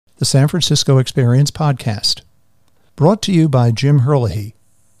the San Francisco Experience podcast. Brought to you by Jim Herlihy,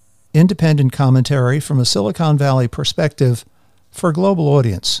 independent commentary from a Silicon Valley perspective for a global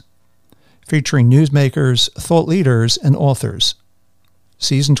audience, featuring newsmakers, thought leaders, and authors.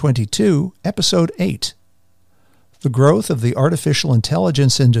 Season 22, Episode 8, The Growth of the Artificial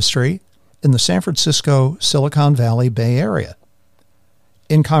Intelligence Industry in the San Francisco Silicon Valley Bay Area.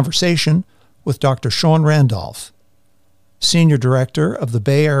 In conversation with Dr. Sean Randolph, Senior Director of the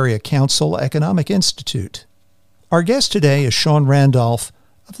Bay Area Council Economic Institute. Our guest today is Sean Randolph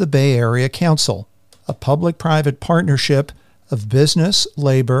of the Bay Area Council, a public-private partnership of business,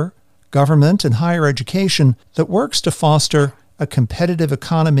 labor, government, and higher education that works to foster a competitive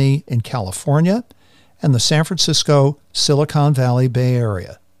economy in California and the San Francisco Silicon Valley Bay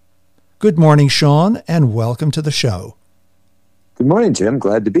Area. Good morning, Sean, and welcome to the show. Good morning, Jim.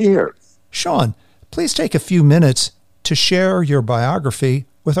 Glad to be here. Sean, please take a few minutes to share your biography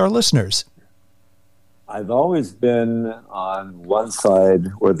with our listeners. I've always been on one side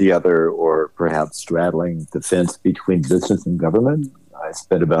or the other, or perhaps straddling the fence between business and government. I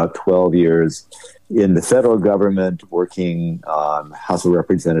spent about 12 years in the federal government working on House of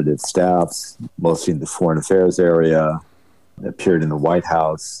Representatives staffs, mostly in the foreign affairs area. Appeared in the White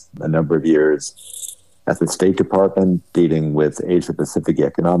House a number of years, at the State Department dealing with Asia-Pacific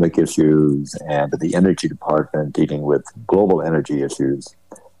economic issues, and at the Energy Department dealing with global energy issues.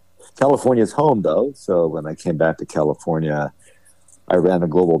 California's home, though, so when I came back to California, I ran a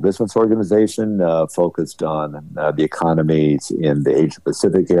global business organization focused on the economies in the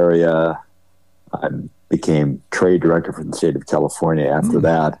Asia-Pacific area. I became trade director for the state of California after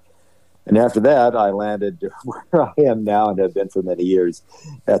that. And after that, I landed where I am now and have been for many years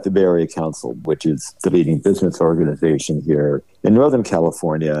at the Bay Area Council, which is the leading business organization here in Northern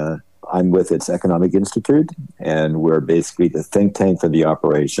California. I'm with its Economic Institute, and we're basically the think tank for the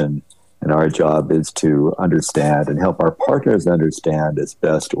operation. And our job is to understand and help our partners understand as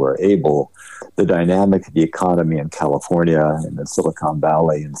best we're able the dynamic of the economy in California and the Silicon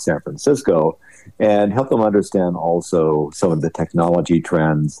Valley and San Francisco, and help them understand also some of the technology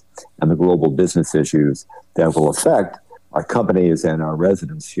trends and the global business issues that will affect our companies and our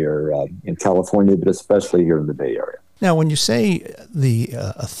residents here in California, but especially here in the Bay Area. Now, when you say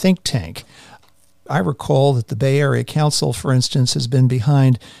a think tank, I recall that the Bay Area Council, for instance, has been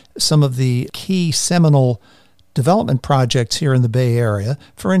behind some of the key seminal development projects here in the Bay Area.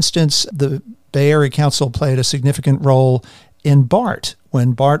 For instance, the Bay Area Council played a significant role in BART,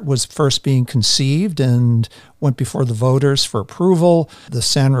 when BART was first being conceived and went before the voters for approval. The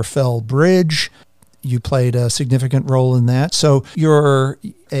San Rafael Bridge, you played a significant role in that. So you're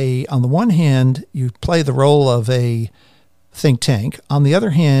on the one hand, you play the role of a think tank. On the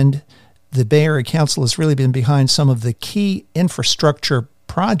other hand, the Bay Area Council has really been behind some of the key infrastructure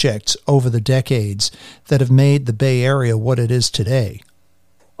projects over the decades that have made the Bay Area what it is today.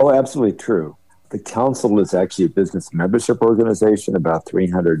 Oh, absolutely true. The council is actually a business membership organization, about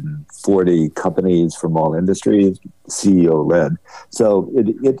 340 companies from all industries, CEO-led. So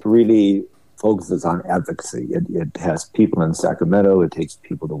it really focuses on advocacy. It has people in Sacramento. It takes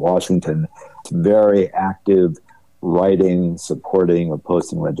people to Washington. It's very active writing, supporting,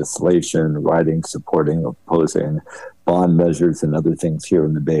 opposing legislation, writing, supporting, opposing bond measures and other things here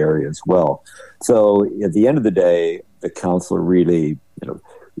in the Bay Area as well. So at the end of the day, the council really,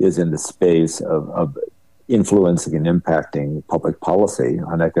 is in the space of influencing and impacting public policy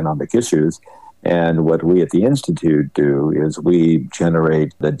on economic issues. And what we at the Institute do is we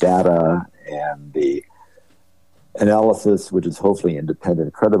generate the data and the analysis, which is hopefully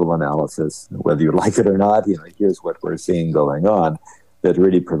independent, credible analysis, whether you like it or not. Here's what we're seeing going on, that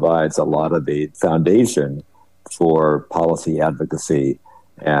really provides a lot of the foundation for policy advocacy,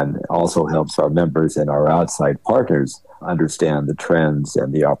 and also helps our members and our outside partners understand the trends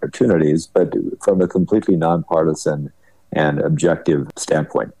and the opportunities, but from a completely nonpartisan and objective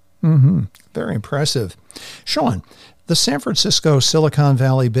standpoint. Mm-hmm. Very impressive. Sean, the San Francisco Silicon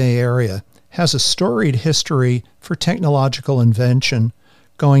Valley Bay Area has a storied history for technological invention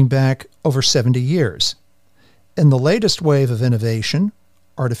going back over 70 years. In the latest wave of innovation,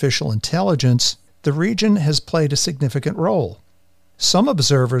 artificial intelligence, the region has played a significant role. Some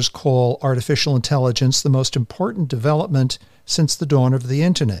observers call artificial intelligence the most important development since the dawn of the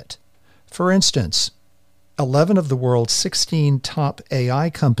Internet. For instance, 11 of the world's 16 top AI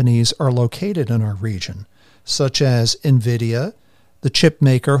companies are located in our region, such as NVIDIA, the chip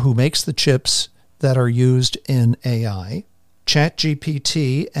maker who makes the chips that are used in AI.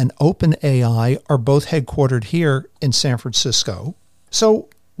 ChatGPT and OpenAI are both headquartered here in San Francisco. So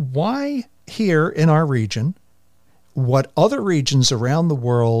why here in our region what other regions around the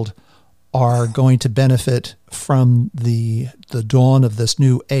world are going to benefit from the dawn of this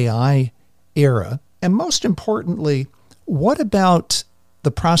new AI era? And most importantly, what about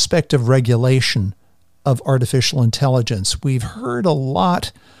the prospect of regulation of artificial intelligence? We've heard a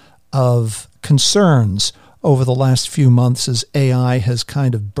lot of concerns over the last few months as AI has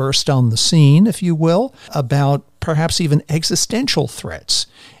kind of burst on the scene, if you will, about perhaps even existential threats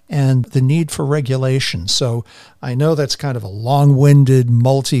and the need for regulation. So I know that's kind of a long-winded,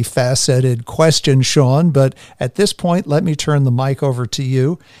 multifaceted question, Sean, but at this point, let me turn the mic over to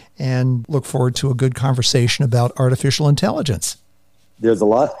you and look forward to a good conversation about artificial intelligence. There's a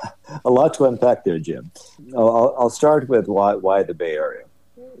lot to unpack there, Jim. I'll start with why the Bay Area.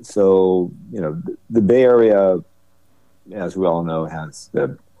 So, the Bay Area, as we all know, has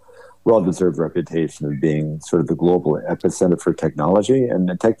the well-deserved reputation of being sort of the global epicenter for technology, and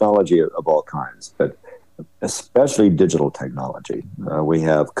technology of all kinds, but especially digital technology. We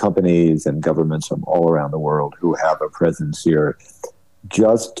have companies and governments from all around the world who have a presence here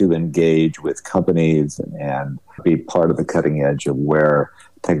just to engage with companies and be part of the cutting edge of where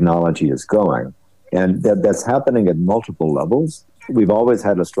technology is going. And that's happening at multiple levels. We've always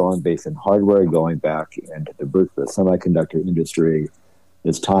had a strong base in hardware going back into the birth of the semiconductor industry.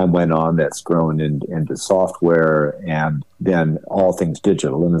 As time went on, that's grown into software and then all things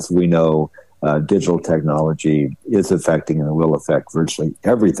digital. And as we know, digital technology is affecting and will affect virtually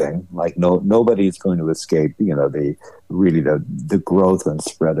everything. Like nobody's going to escape, the growth and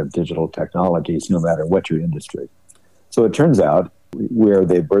spread of digital technologies, no matter what your industry. So it turns out we're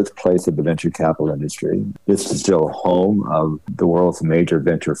the birthplace of the venture capital industry. This is still home of the world's major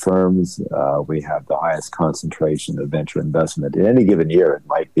venture firms. We have the highest concentration of venture investment. In any given year, it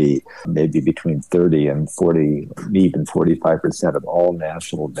might be maybe between 30 and 40, even 45% of all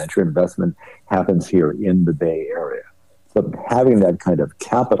national venture investment happens here in the Bay Area. So having that kind of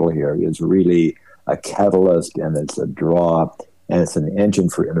capital here is really a catalyst, and it's a draw. And it's an engine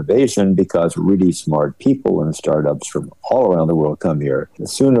for innovation because really smart people and startups from all around the world come here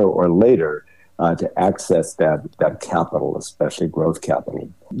sooner or later to access that capital, especially growth capital.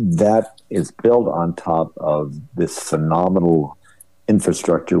 That is built on top of this phenomenal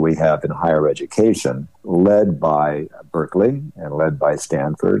infrastructure we have in higher education, led by Berkeley and led by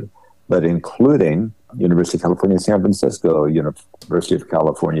Stanford, but including University of California, San Francisco, University of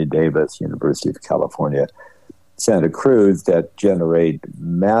California, Davis, University of California, Santa Cruz, that generate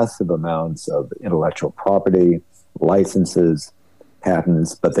massive amounts of intellectual property, licenses,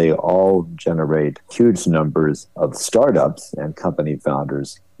 patents, but they all generate huge numbers of startups and company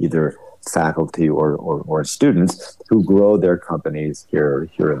founders, either faculty or students, who grow their companies here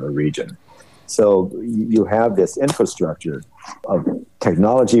in the region. So you have this infrastructure of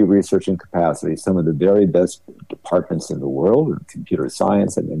technology, research, and capacity, some of the very best departments in the world, computer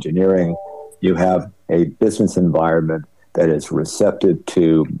science and engineering. You have a business environment that is receptive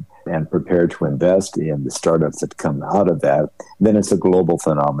to and prepared to invest in the startups that come out of that. Then it's a global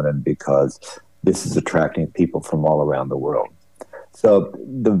phenomenon because this is attracting people from all around the world. So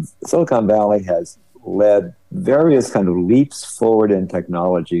the Silicon Valley has led various kind of leaps forward in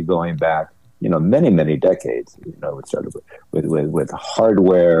technology going back, many, many decades. It started with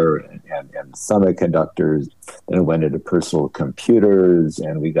hardware and semiconductors, then it went into personal computers,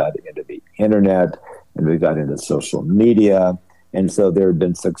 and we got into the internet, and we got into social media. And so there have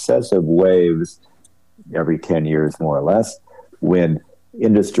been successive waves every 10 years, more or less, when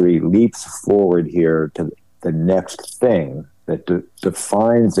industry leaps forward here to the next thing that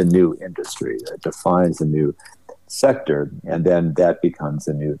defines a new industry, that defines a new sector, and then that becomes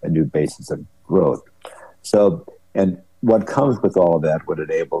a new basis of growth. So, and what comes with all of that, what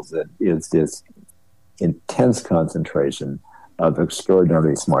enables it, is this intense concentration of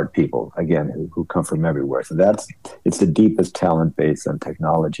extraordinarily smart people, again, who come from everywhere. So it's the deepest talent base on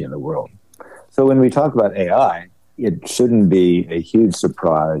technology in the world. So when we talk about AI, it shouldn't be a huge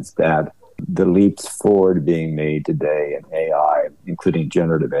surprise that the leaps forward being made today in AI, including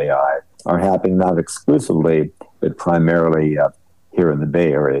generative AI, are happening not exclusively, but primarily here in the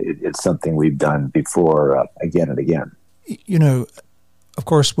Bay Area. It's something we've done before again and again. Of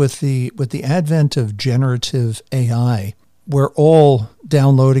course, with the advent of generative AI, we're all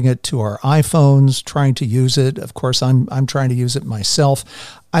downloading it to our iPhones, trying to use it. Of course, I'm trying to use it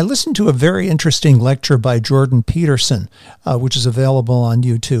myself. I listened to a very interesting lecture by Jordan Peterson, which is available on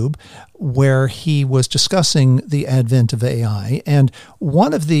YouTube, where he was discussing the advent of AI. And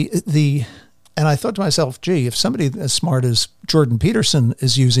one of and I thought to myself, gee, if somebody as smart as Jordan Peterson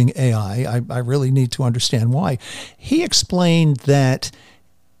is using AI, I really need to understand why. He explained that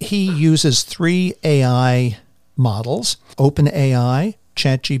he uses 3 AI models, OpenAI,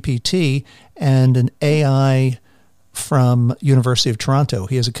 ChatGPT, and an AI from University of Toronto.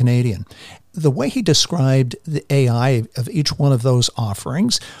 He is a Canadian. The way he described the AI of each one of those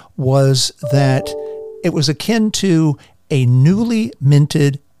offerings was that it was akin to a newly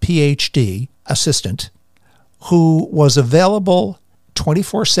minted PhD assistant who was available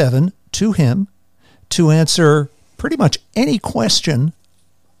 24/7 to him to answer pretty much any question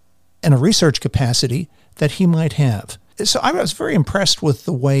in a research capacity that he might have. So I was very impressed with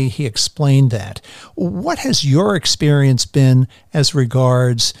the way he explained that. What has your experience been as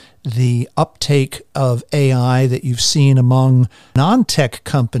regards the uptake of AI that you've seen among non-tech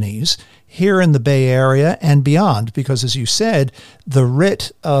companies here in the Bay Area and beyond? Because as you said, the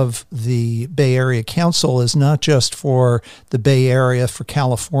writ of the Bay Area Council is not just for the Bay Area, for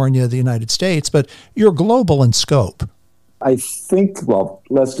California, the United States, but you're global in scope. I think, well,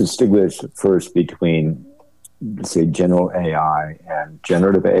 let's distinguish first between, say, general AI and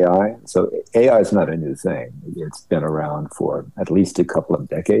generative AI. So AI is not a new thing. It's been around for at least a couple of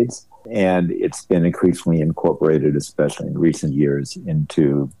decades, and it's been increasingly incorporated, especially in recent years,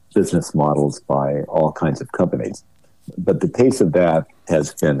 into business models by all kinds of companies. But the pace of that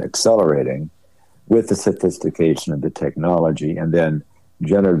has been accelerating with the sophistication of the technology, and then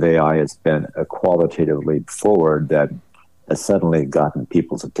generative AI has been a qualitative leap forward that has suddenly gotten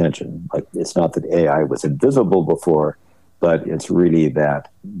people's attention. Like, it's not that AI was invisible before, but it's really that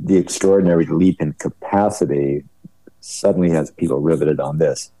the extraordinary leap in capacity suddenly has people riveted on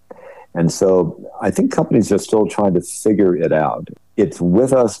this. And so I think companies are still trying to figure it out. It's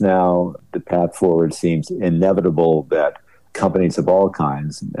with us now. The path forward seems inevitable that companies of all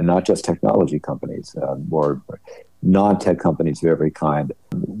kinds, and not just technology companies, or non-tech companies of every kind,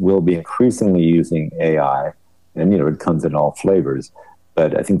 will be increasingly using AI. And, it comes in all flavors.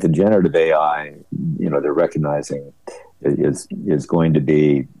 But I think the generative AI, they're recognizing is going to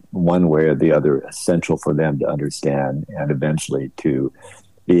be one way or the other essential for them to understand and eventually to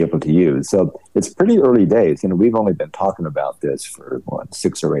be able to use. So it's pretty early days. We've only been talking about this for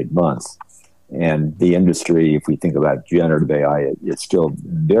 6 or 8 months. And the industry, if we think about generative AI, it's still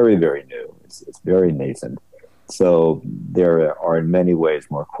very, very new. It's very nascent. So there are in many ways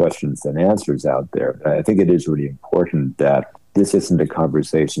more questions than answers out there. I think it is really important that this isn't a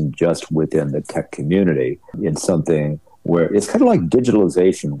conversation just within the tech community. It's something where it's kind of like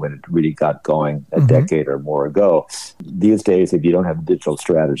digitalization when it really got going a decade or more ago. These days, if you don't have a digital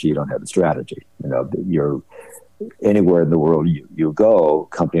strategy, you don't have a strategy. You're anywhere in the world you go,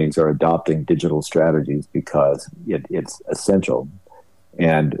 companies are adopting digital strategies because it's essential.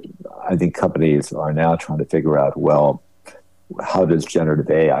 And I think companies are now trying to figure out, well, how does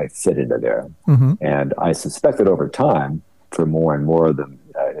generative AI fit into there? And I suspect that over time, for more and more of them,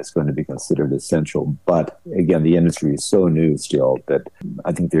 it's going to be considered essential. But again, the industry is so new still that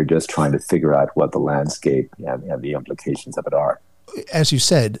I think they're just trying to figure out what the landscape and the implications of it are. As you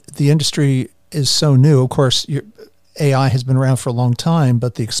said, the industry is so new. Of course, AI has been around for a long time,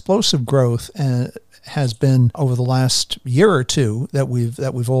 but the explosive growth has been over the last year or two that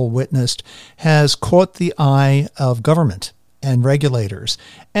we've all witnessed has caught the eye of government and regulators,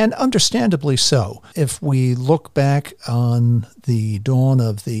 and understandably so. If we look back on the dawn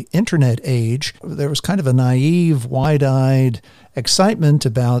of the internet age, there was kind of a naive, wide-eyed excitement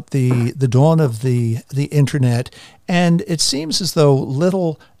about the dawn of the internet, and it seems as though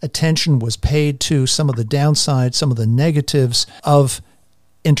little attention was paid to some of the downsides, some of the negatives of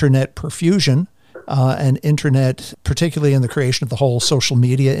internet profusion, and internet, particularly in the creation of the whole social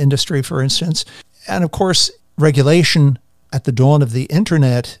media industry, for instance. And of course, regulation at the dawn of the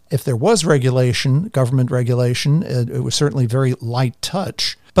internet, if there was regulation, government regulation, it was certainly very light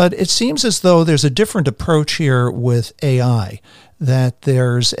touch. But it seems as though there's a different approach here with AI, that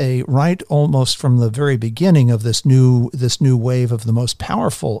there's a right almost from the very beginning of this new wave of the most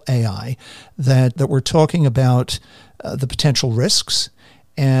powerful AI, that we're talking about the potential risks,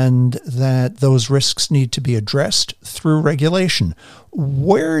 and that those risks need to be addressed through regulation.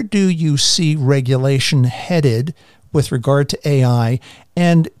 Where do you see regulation headed with regard to AI,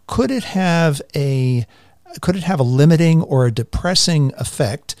 and could it have a limiting or a depressing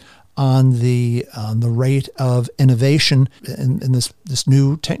effect on the rate of innovation in this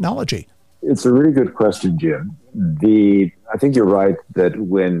new technology? It's a really good question, Jim. I think you're right that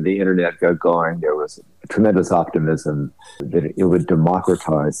when the internet got going, there was tremendous optimism that it would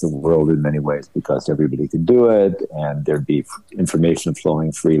democratize the world in many ways because everybody could do it, and there'd be information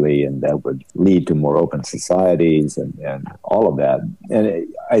flowing freely, and that would lead to more open societies and all of that. And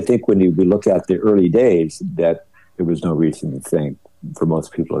I think when we look at the early days, that there was no reason to think for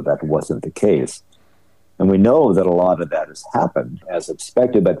most people that wasn't the case. And we know that a lot of that has happened as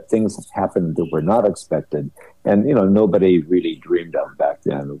expected, but things have happened that were not expected. And, nobody really dreamed of back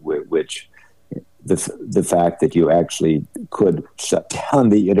then, which the fact that you actually could shut down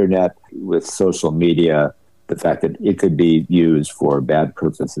the internet with social media, the fact that it could be used for bad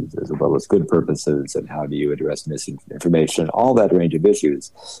purposes as well as good purposes, and how do you address misinformation, all that range of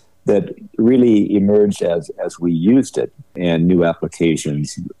issues that really emerged as we used it, and new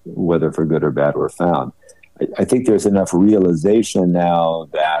applications, whether for good or bad, were found. I think there's enough realization now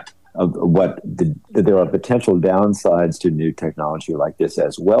that that there are potential downsides to new technology like this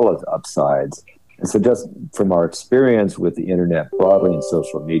as well as upsides. And so just from our experience with the internet broadly and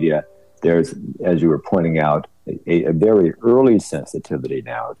social media, there's, as you were pointing out, a very early sensitivity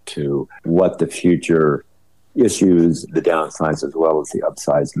now to what the future issues, the downsides as well as the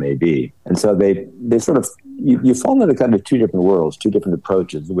upsides may be. And so they sort of, you fall into kind of two different worlds, two different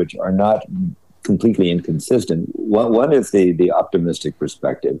approaches, which are not completely inconsistent. One is the optimistic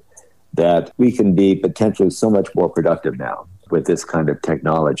perspective that we can be potentially so much more productive now with this kind of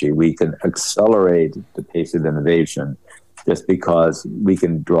technology. We can accelerate the pace of innovation just because we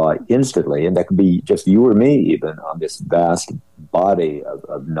can draw instantly, and that could be just you or me even, on this vast body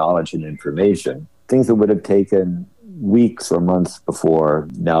of knowledge and information. Things that would have taken weeks or months before,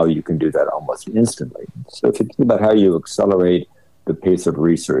 now you can do that almost instantly. So if you think about how you accelerate the pace of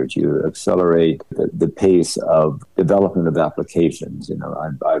research, you accelerate the pace of development of applications.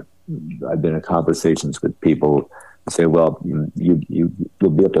 I've been in conversations with people who say, well, you'll be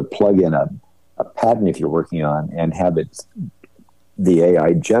able to plug in a patent if you're working on and have the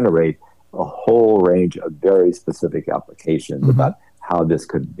AI generate a whole range of very specific applications about how this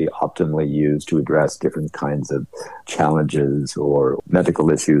could be optimally used to address different kinds of challenges or medical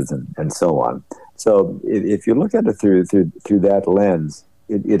issues and so on. So if you look at it through that lens,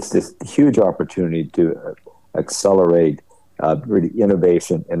 it's this huge opportunity to accelerate really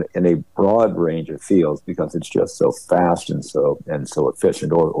innovation in a broad range of fields, because it's just so fast and so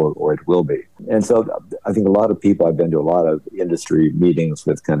efficient, or it will be. And so I think a lot of people, I've been to a lot of industry meetings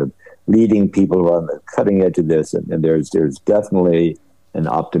with kind of leading people who are on the cutting edge of this, and there's definitely an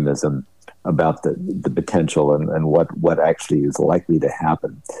optimism about the potential and what actually is likely to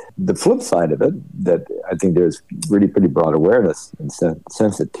happen. The flip side of it, that I think there's really pretty broad awareness and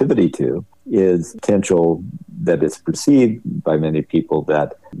sensitivity to, is potential that is perceived by many people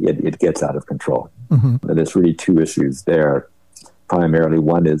that it gets out of control. And there's really two issues there. Primarily,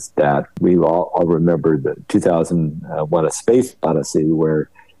 one is that we all remember the 2001: A Space Odyssey,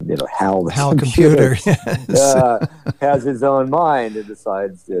 where Hal the computer has his own mind and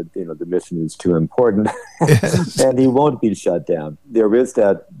decides that the mission is too important and he won't be shut down. There is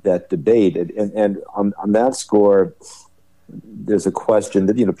that debate, and on that score, there's a question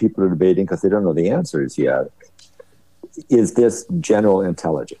that people are debating because they don't know the answers yet. Is this general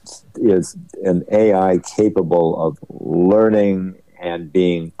intelligence? Is an AI capable of learning and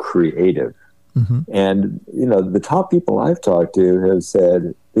being creative? And, the top people I've talked to have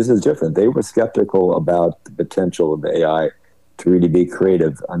said this is different. They were skeptical about the potential of AI to really be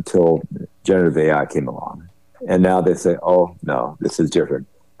creative until generative AI came along. And now they say, oh, no, this is different,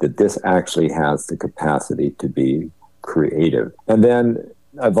 that this actually has the capacity to be creative. And then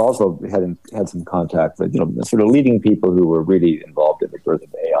I've also had some contact with, sort of leading people who were really involved in the birth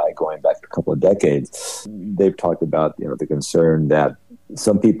of AI going back a couple of decades. They've talked about, the concern that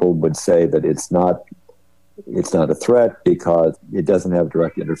some people would say that it's not a threat because it doesn't have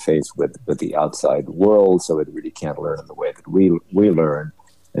direct interface with the outside world, so it really can't learn in the way that we learn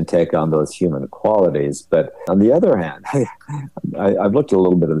and take on those human qualities. But on the other hand, I've looked at a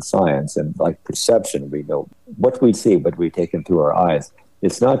little bit of the science, and like perception, we know what we see, what we take in through our eyes.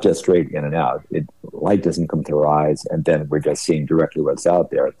 It's not just straight in and out. Light doesn't come through our eyes, and then we're just seeing directly what's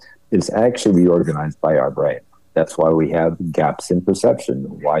out there. It's actually reorganized by our brain. That's why we have gaps in perception,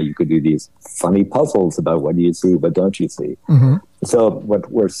 why you could do these funny puzzles about what do you see, what don't you see. So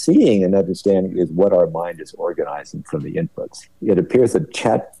what we're seeing and understanding is what our mind is organizing from the inputs. It appears that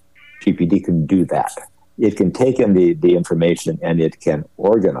ChatGPT can do that. It can take in the information and it can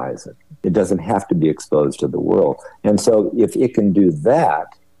organize it. It doesn't have to be exposed to the world. And so if it can do that,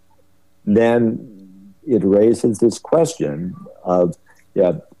 then it raises this question of,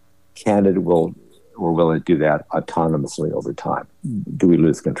 will it do that autonomously over time? Do we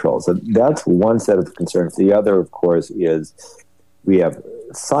lose control? So that's one set of concerns. The other, of course, is we have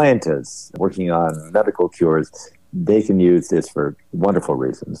scientists working on medical cures. They can use this for wonderful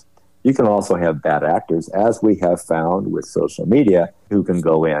reasons. You can also have bad actors, as we have found with social media, who can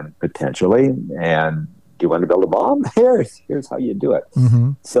go in potentially and, do you want to build a bomb? Here's how you do it.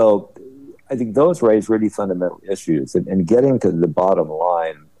 So I think those raise really fundamental issues. And getting to the bottom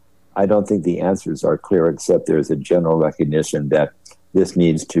line, I don't think the answers are clear, except there's a general recognition that this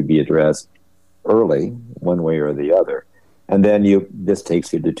needs to be addressed early, one way or the other. And then this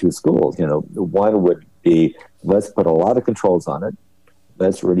takes you to two schools. One would be, let's put a lot of controls on it.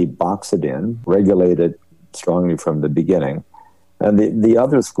 Let's really box it in, regulate it strongly from the beginning. And the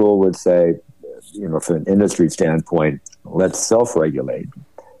other school would say, from an industry standpoint, let's self-regulate.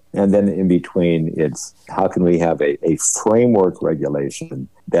 And then in between, it's how can we have a framework regulation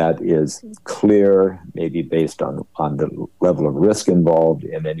that is clear, maybe based on the level of risk involved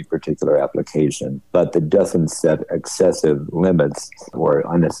in any particular application, but that doesn't set excessive limits or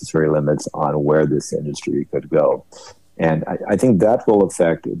unnecessary limits on where this industry could go. And I think that will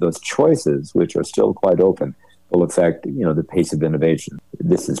affect those choices, which are still quite open, will affect, the pace of innovation.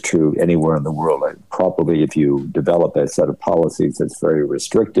 This is true anywhere in the world. Probably if you develop a set of policies that's very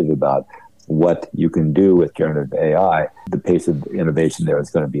restrictive about what you can do with generative AI, the pace of innovation there is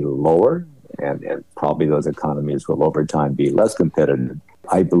going to be lower, and probably those economies will over time be less competitive.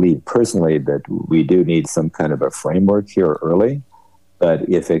 I believe personally that we do need some kind of a framework here early, but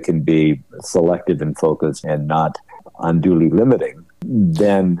if it can be selective and focused and not unduly limiting,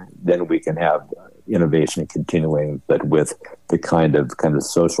 then we can have innovation continuing, but with the kind of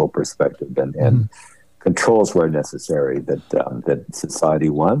social perspective and controls where necessary that society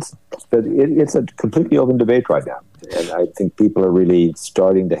wants. But it's a completely open debate right now, and I think people are really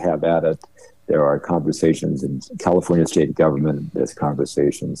starting to have at it. There are conversations in California state government. There's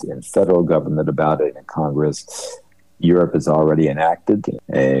conversations in federal government about it in Congress. Europe has already enacted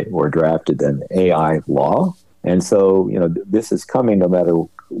or drafted an AI law. And so, this is coming no matter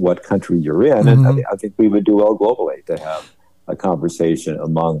what country you're in. And I think we would do well globally to have a conversation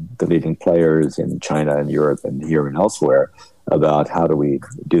among the leading players in China and Europe and here and elsewhere about how do we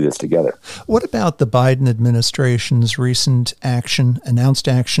do this together. What about the Biden administration's recent announced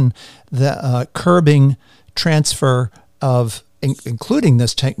action, the curbing transfer of, including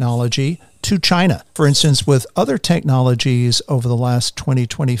this technology, to China? For instance, with other technologies over the last 20,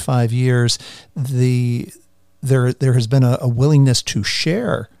 25 years, there has been a willingness to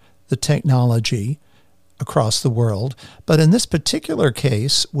share the technology across the world. But in this particular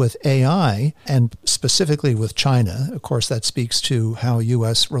case with AI, and specifically with China, of course, that speaks to how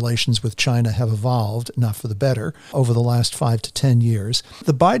U.S. relations with China have evolved, not for the better, over the last 5 to 10 years.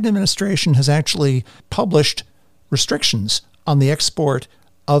 The Biden administration has actually published restrictions on the export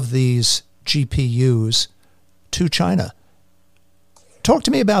of these GPUs to China. Talk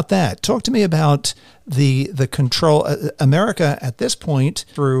to me about that. Talk to me about the control. America, at this point,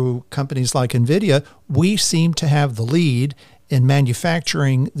 through companies like NVIDIA, we seem to have the lead in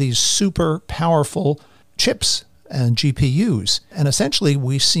manufacturing these super powerful chips and GPUs. And essentially,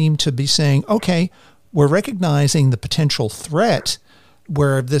 we seem to be saying, okay, we're recognizing the potential threat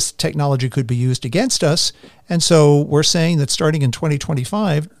where this technology could be used against us. And so we're saying that starting in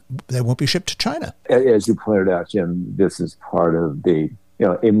 2025, they won't be shipped to China. As you pointed out, Jim, this is part of a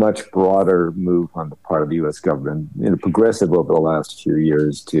much broader move on the part of the U.S. government, progressive over the last few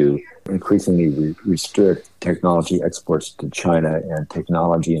years to increasingly restrict technology exports to China and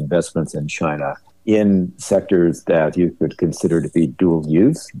technology investments in China in sectors that you could consider to be dual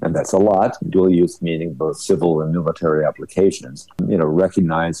use, and that's a lot. Dual use meaning both civil and military applications.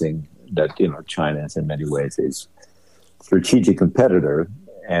 Recognizing that China is in many ways a strategic competitor,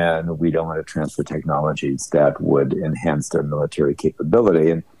 and we don't want to transfer technologies that would enhance their military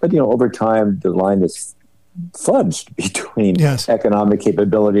capability. But over time, the line is fudged between economic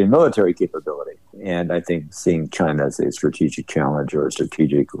capability and military capability. And I think seeing China as a strategic challenge or a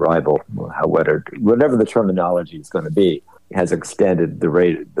strategic rival, whatever the terminology is going to be, has extended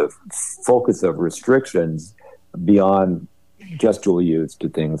the focus of restrictions beyond just dual use to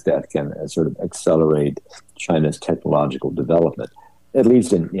things that can sort of accelerate China's technological development, at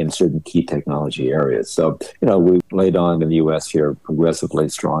least in certain key technology areas. So, we laid on in the U.S. here progressively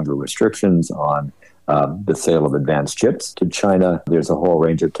stronger restrictions on the sale of advanced chips to China. There's a whole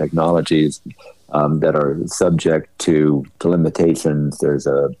range of technologies that are subject to limitations. There's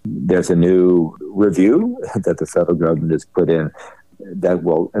a new review that the federal government has put in that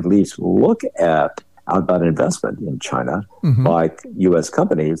will at least look at outbound investment in China by U.S.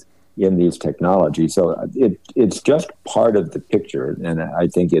 companies in these technologies. So it's just part of the picture, and I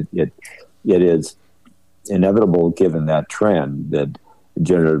think it is inevitable given that trend that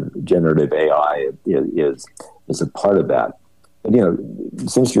generative AI is a part of that. But,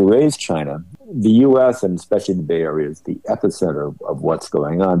 since you raised China, the U.S. and especially the Bay Area is the epicenter of what's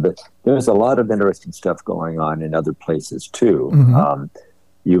going on. But there's a lot of interesting stuff going on in other places too.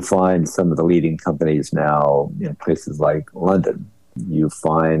 You find some of the leading companies now in places like London. You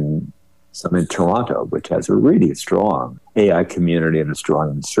find some in Toronto, which has a really strong AI community and a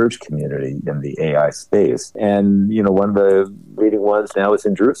strong research community in the AI space. And, one of the leading ones now is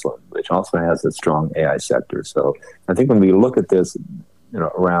in Jerusalem, which also has a strong AI sector. So I think when we look at this,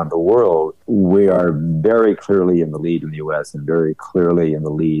 around the world, we are very clearly in the lead in the US and very clearly in the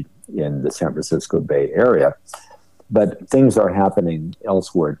lead in the San Francisco Bay Area. But things are happening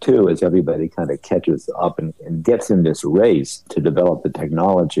elsewhere too, as everybody kind of catches up and gets in this race to develop the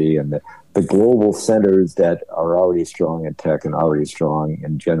technology, and the global centers that are already strong in tech and already strong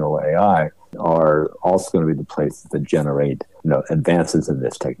in general AI are also going to be the places that generate, advances in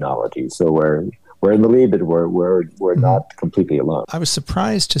this technology. So we're in the lead, but we're not completely alone. I was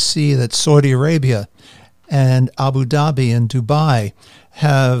surprised to see that Saudi Arabia and Abu Dhabi and Dubai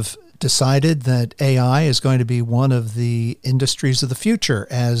have decided that AI is going to be one of the industries of the future,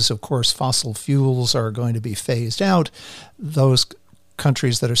 as, of course, fossil fuels are going to be phased out. Those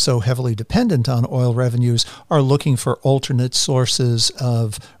countries that are so heavily dependent on oil revenues are looking for alternate sources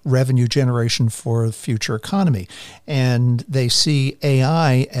of revenue generation for the future economy. And they see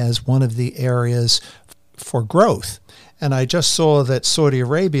AI as one of the areas for growth. And I just saw that Saudi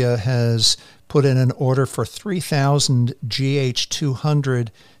Arabia has put in an order for 3,000 GH200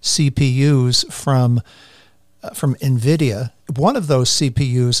 CPUs from NVIDIA. One of those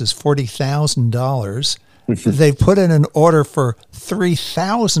CPUs is $40,000. They've put in an order for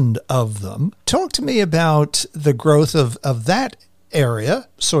 3,000 of them. Talk to me about the growth of that area,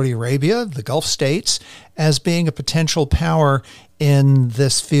 Saudi Arabia, the Gulf states, as being a potential power in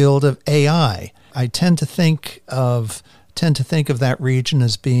this field of AI. I tend to think of that region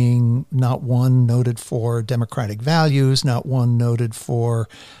as being not one noted for democratic values, not one noted for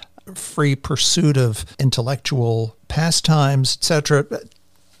free pursuit of intellectual pastimes, etc.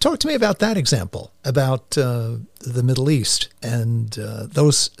 Talk to me about that example, about the Middle East and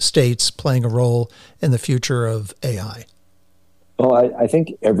those states playing a role in the future of AI. Well, I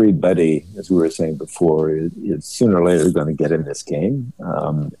think everybody, as we were saying before, is sooner or later going to get in this game.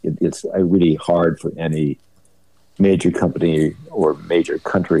 It's really hard for any major company or major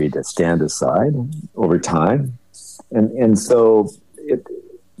country to stand aside over time. And so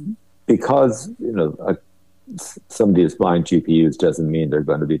because, somebody is buying GPUs doesn't mean they're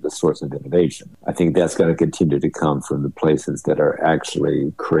going to be the source of innovation. I think that's going to continue to come from the places that are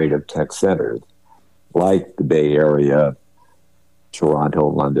actually creative tech centers, like the Bay Area, Toronto,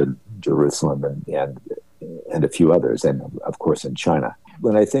 London, Jerusalem, and a few others, and of course in China.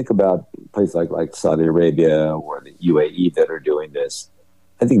 When I think about places like Saudi Arabia or the UAE that are doing this,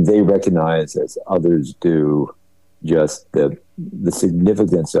 I think they recognize, as others do, just the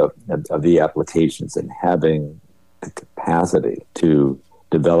significance of the applications and having the capacity to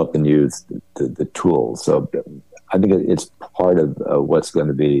develop and use the tools. So I think it's part of what's going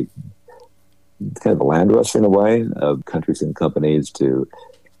to be kind of a land rush in a way of countries and companies to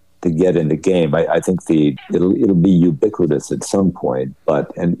get in the game. I think it'll be ubiquitous at some point,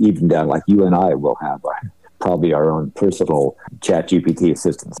 and even down, like you and I will have probably our own personal ChatGPT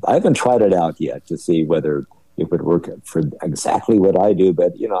assistants. I haven't tried it out yet to see whether it would work for exactly what I do,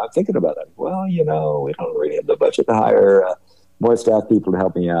 but I'm thinking about it. Well, we don't really have the budget to hire more staff people to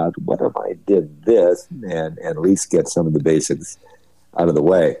help me out. What if I did this and at least get some of the basics out of the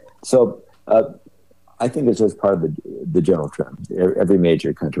way? So I think it's just part of the general trend. Every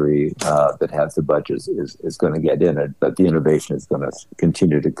major country that has the budget is going to get in it, but the innovation is going to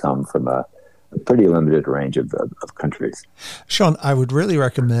continue to come from a pretty limited range of countries. Sean, I would really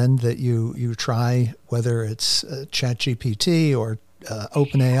recommend that you try, whether it's ChatGPT or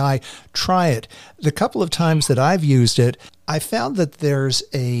OpenAI, try it. The couple of times that I've used it, I found that there's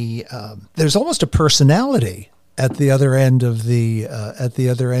almost a personality at the other end of the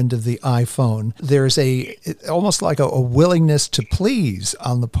iPhone. There's almost like a willingness to please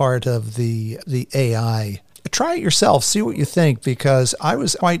on the part of the AI. Try it yourself, see what you think, because I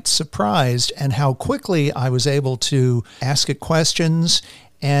was quite surprised and how quickly I was able to ask it questions.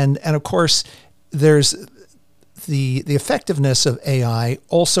 And of course, there's the effectiveness of AI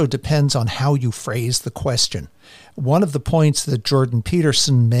also depends on how you phrase the question. One of the points that Jordan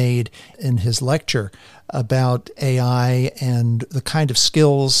Peterson made in his lecture about AI and the kind of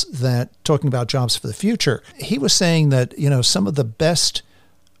skills that, talking about jobs for the future, he was saying that, some of the best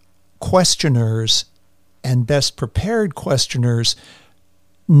questioners and best prepared questioners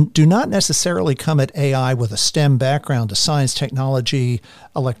do not necessarily come at AI with a STEM background, a science, technology,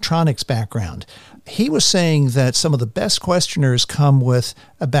 electronics background. He was saying that some of the best questioners come with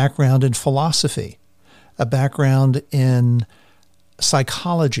a background in philosophy, a background in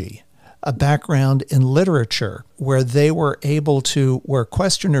psychology, a background in literature, where where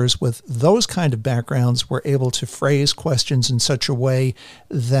questioners with those kind of backgrounds were able to phrase questions in such a way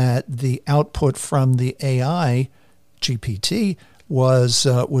that the output from the AI GPT was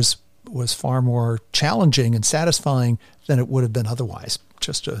far more challenging and satisfying than it would have been otherwise.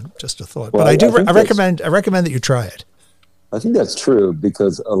 Just a thought. Well, but I recommend that you try it. I think that's true,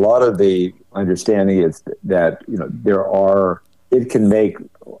 because a lot of the understanding is that, it can make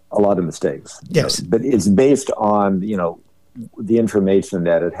a lot of mistakes. Yes. But it's based on, the information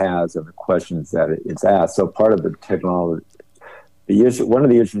that it has and the questions that it's asked. So part of the technology, one of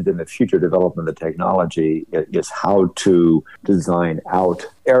the issues in the future development of the technology is how to design out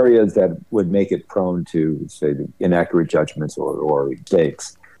areas that would make it prone to, say, inaccurate judgments or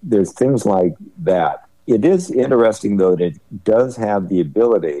mistakes. There's things like that. It is interesting, though, that it does have the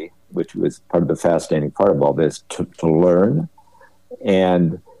ability, which was part of the fascinating part of all this, to learn.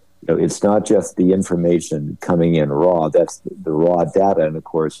 And it's not just the information coming in raw. That's the raw data. And, of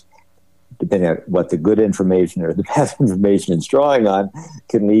course, depending on what the good information or the bad information it's drawing on,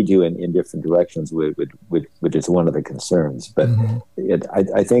 can lead you in different directions, which is one of the concerns. But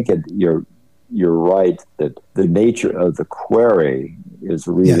I think you're right that the nature of the query is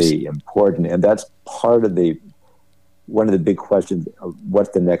really important. And that's part of one of the big questions of what's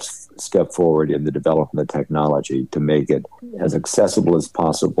the next step forward in the development of technology to make it as accessible as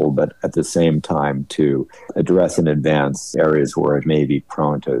possible, but at the same time to address and advance areas where it may be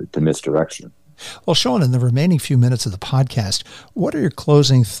prone to misdirection. Well, Sean, in the remaining few minutes of the podcast, what are your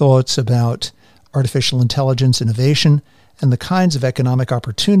closing thoughts about artificial intelligence innovation and the kinds of economic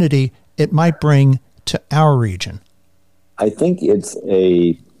opportunity it might bring to our region? I think it's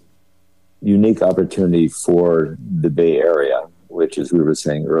a unique opportunity for the Bay Area, which, as we were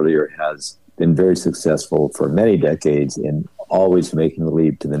saying earlier, has been very successful for many decades in always making the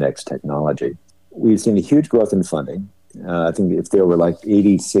leap to the next technology. We've seen a huge growth in funding. I think if there were like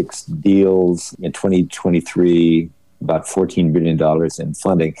 86 deals in 2023, about $14 billion in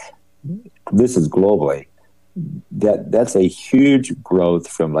funding, this is globally. That's a huge growth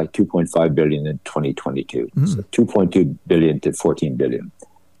from like 2.5 billion in 2022. So 2.2 billion to 14 billion.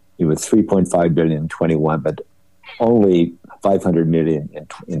 It was 3.5 billion in 21, but only 500 million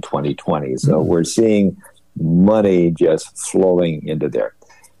in 2020. So we're seeing money just flowing into there.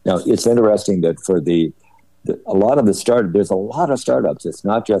 Now, it's interesting that for there's a lot of startups. It's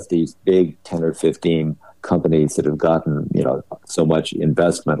not just these big 10 or 15 companies that have gotten, so much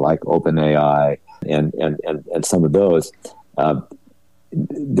investment like OpenAI and some of those.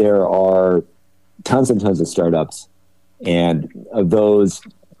 There are tons and tons of startups, and of those,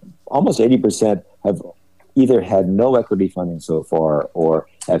 almost 80% have either had no equity funding so far or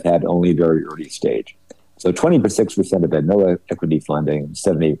have had only very early stage. So 26% have had no equity funding,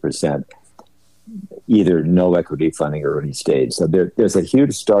 78% either no equity funding or early stage. So there's a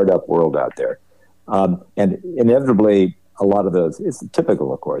huge startup world out there. And inevitably, a lot of those, it's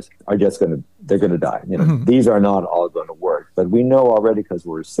typical, of course, are just they're going to die. These are not all going to work. But we know already, because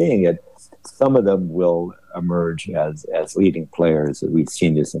we're seeing it, some of them will emerge as leading players. We've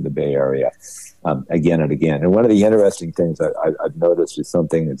seen this in the Bay Area again and again. And one of the interesting things I've noticed is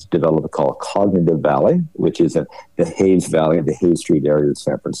something that's developed called Cognitive Valley, which is the Hayes Valley, the Hayes Street area of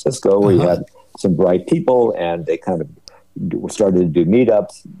San Francisco, where you had some bright people, and they kind of started to do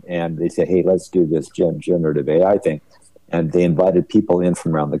meetups, and they said, hey, let's do this generative AI thing. And they invited people in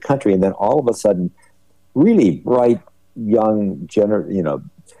from around the country. And then all of a sudden, really bright, young,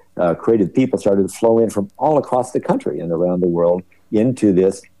 creative people started to flow in from all across the country and around the world into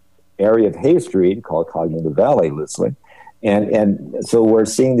this area of Hayes Street called Cognitive Valley, loosely. And so we're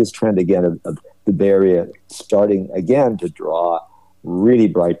seeing this trend again of the Bay Area starting again to draw really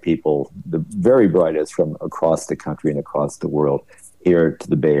bright people, the very brightest from across the country and across the world, here to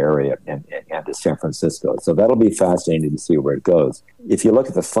the Bay Area and to San Francisco. So that'll be fascinating to see where it goes. If you look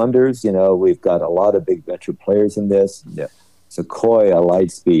at the funders, we've got a lot of big venture players in this. Sequoia,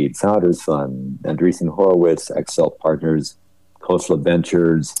 Lightspeed, Founders Fund, Andreessen Horowitz, Excel Partners, Coastal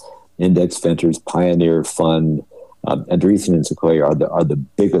Ventures, Index Ventures, Pioneer Fund. Andreessen and Sequoia are the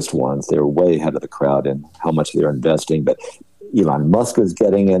biggest ones. They're way ahead of the crowd in how much they're investing. But Elon Musk is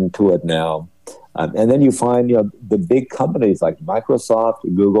getting into it now. And then you find, the big companies like Microsoft,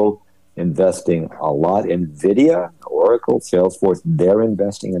 Google, investing a lot. NVIDIA, Oracle, Salesforce, they're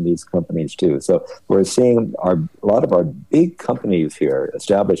investing in these companies too. So we're seeing a lot of our big companies here,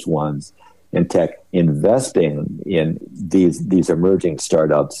 established ones, in tech, investing in these emerging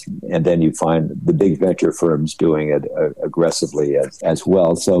startups, and then you find the big venture firms doing it aggressively as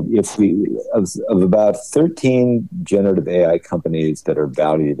well. So if of about 13 generative AI companies that are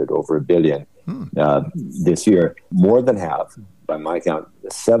valued at over $1 billion this year, more than half, by my count,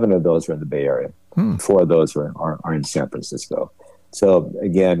 7 of those are in the Bay Area. 4 of those are in San Francisco. So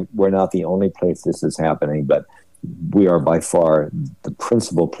again, we're not the only place this is happening, but we are by far the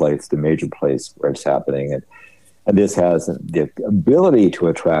principal place, the major place where it's happening. And this has the ability to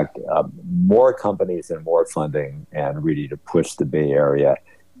attract more companies and more funding, and really to push the Bay Area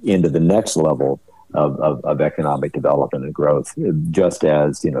into the next level of economic development and growth, just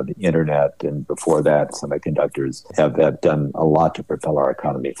as, the internet and before that, semiconductors have done a lot to propel our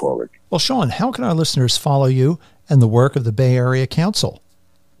economy forward. Well, Sean, how can our listeners follow you and the work of the Bay Area Council?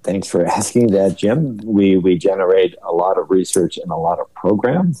 Thanks for asking that, Jim. We generate a lot of research and a lot of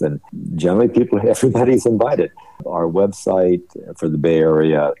programs, and generally everybody's invited. Our website for the Bay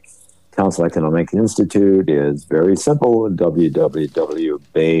Area Council Economic Institute is very simple,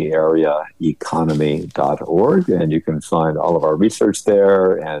 www.bayareaeconomy.org, and you can find all of our research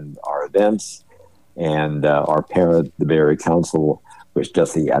there and our events. And our parent, the Bay Area Council, which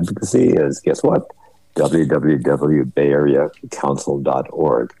does the advocacy, is, guess what?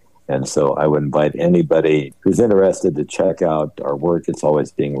 www.bayareacouncil.org. And so I would invite anybody who's interested to check out our work. It's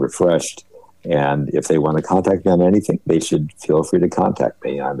always being refreshed. And if they want to contact me on anything, they should feel free to contact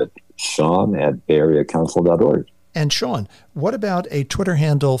me. I'm at Sean@bayareacouncil.org. And Sean, what about a Twitter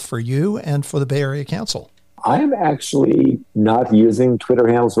handle for you and for the Bay Area Council? I'm actually not using Twitter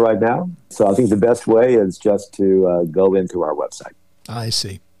handles right now. So I think the best way is just to go into our website. I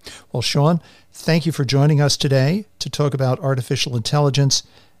see. Well, Sean, thank you for joining us today to talk about artificial intelligence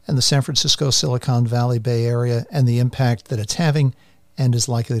and the San Francisco Silicon Valley Bay Area and the impact that it's having and is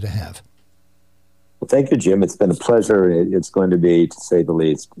likely to have. Well, thank you, Jim. It's been a pleasure. It's going to be, to say the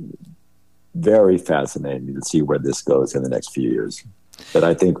least, very fascinating to see where this goes in the next few years. But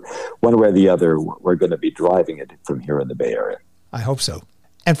I think one way or the other, we're going to be driving it from here in the Bay Area. I hope so.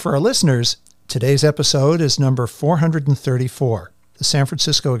 And for our listeners, today's episode is number 434. The San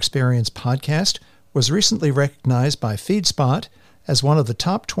Francisco Experience podcast was recently recognized by FeedSpot as one of the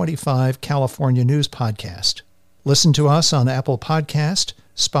top 25 California news podcasts. Listen to us on Apple Podcast,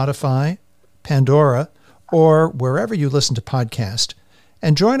 Spotify, Pandora, or wherever you listen to podcasts,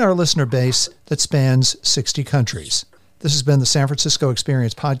 and join our listener base that spans 60 countries. This has been the San Francisco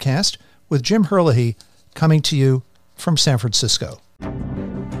Experience podcast with Jim Herlihy, coming to you from San Francisco.